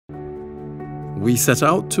we set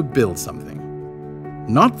out to build something.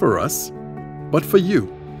 Not for us, but for you.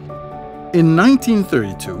 In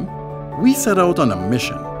 1932, we set out on a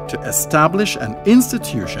mission to establish an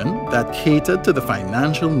institution that catered to the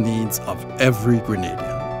financial needs of every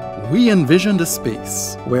Grenadian. We envisioned a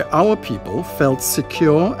space where our people felt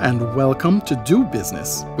secure and welcome to do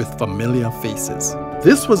business with familiar faces.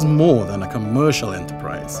 This was more than a commercial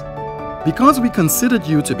enterprise. Because we considered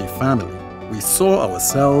you to be family, we saw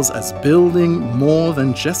ourselves as building more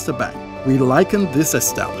than just a bank. We likened this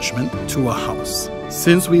establishment to a house.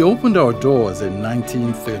 Since we opened our doors in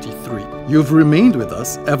 1933, you've remained with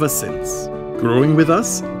us ever since, growing with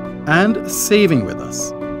us and saving with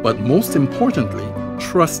us, but most importantly,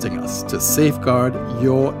 trusting us to safeguard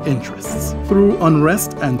your interests. Through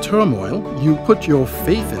unrest and turmoil, you put your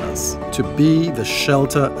faith in us to be the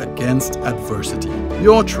shelter against adversity.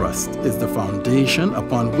 Your trust is the foundation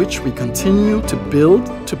upon which we continue to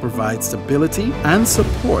build to provide stability and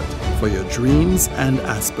support for your dreams and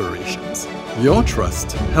aspirations. Your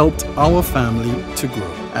trust helped our family to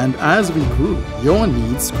grow, and as we grew, your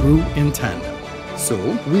needs grew in tandem. So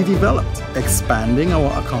we developed, expanding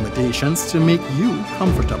our accommodations to make you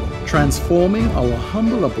comfortable, transforming our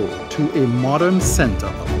humble abode to a modern center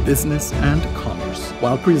of business and commerce,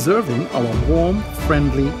 while preserving our warm,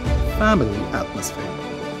 friendly, family atmosphere.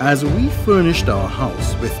 As we furnished our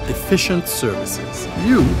house with efficient services,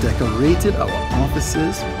 you decorated our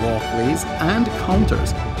offices, walkways, and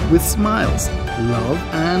counters with smiles, love,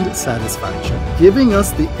 and satisfaction, giving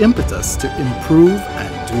us the impetus to improve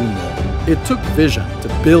and do more. It took vision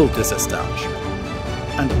to build this establishment,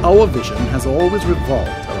 and our vision has always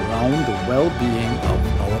revolved around the well-being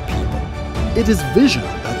of our people. It is vision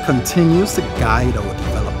that continues to guide our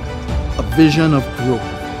development, a vision of growth,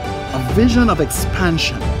 a vision of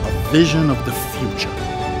expansion, a vision of the future,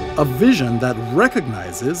 a vision that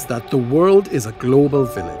recognizes that the world is a global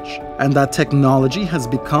village and that technology has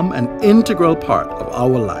become an integral part of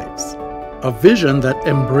our lives. A vision that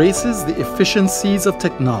embraces the efficiencies of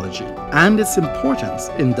technology and its importance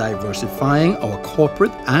in diversifying our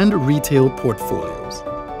corporate and retail portfolios.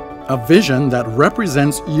 A vision that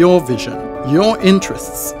represents your vision, your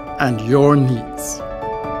interests, and your needs.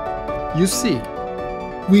 You see,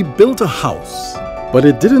 we built a house, but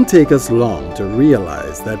it didn't take us long to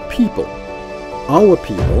realize that people, our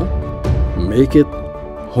people, make it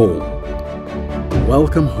home.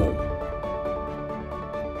 Welcome home.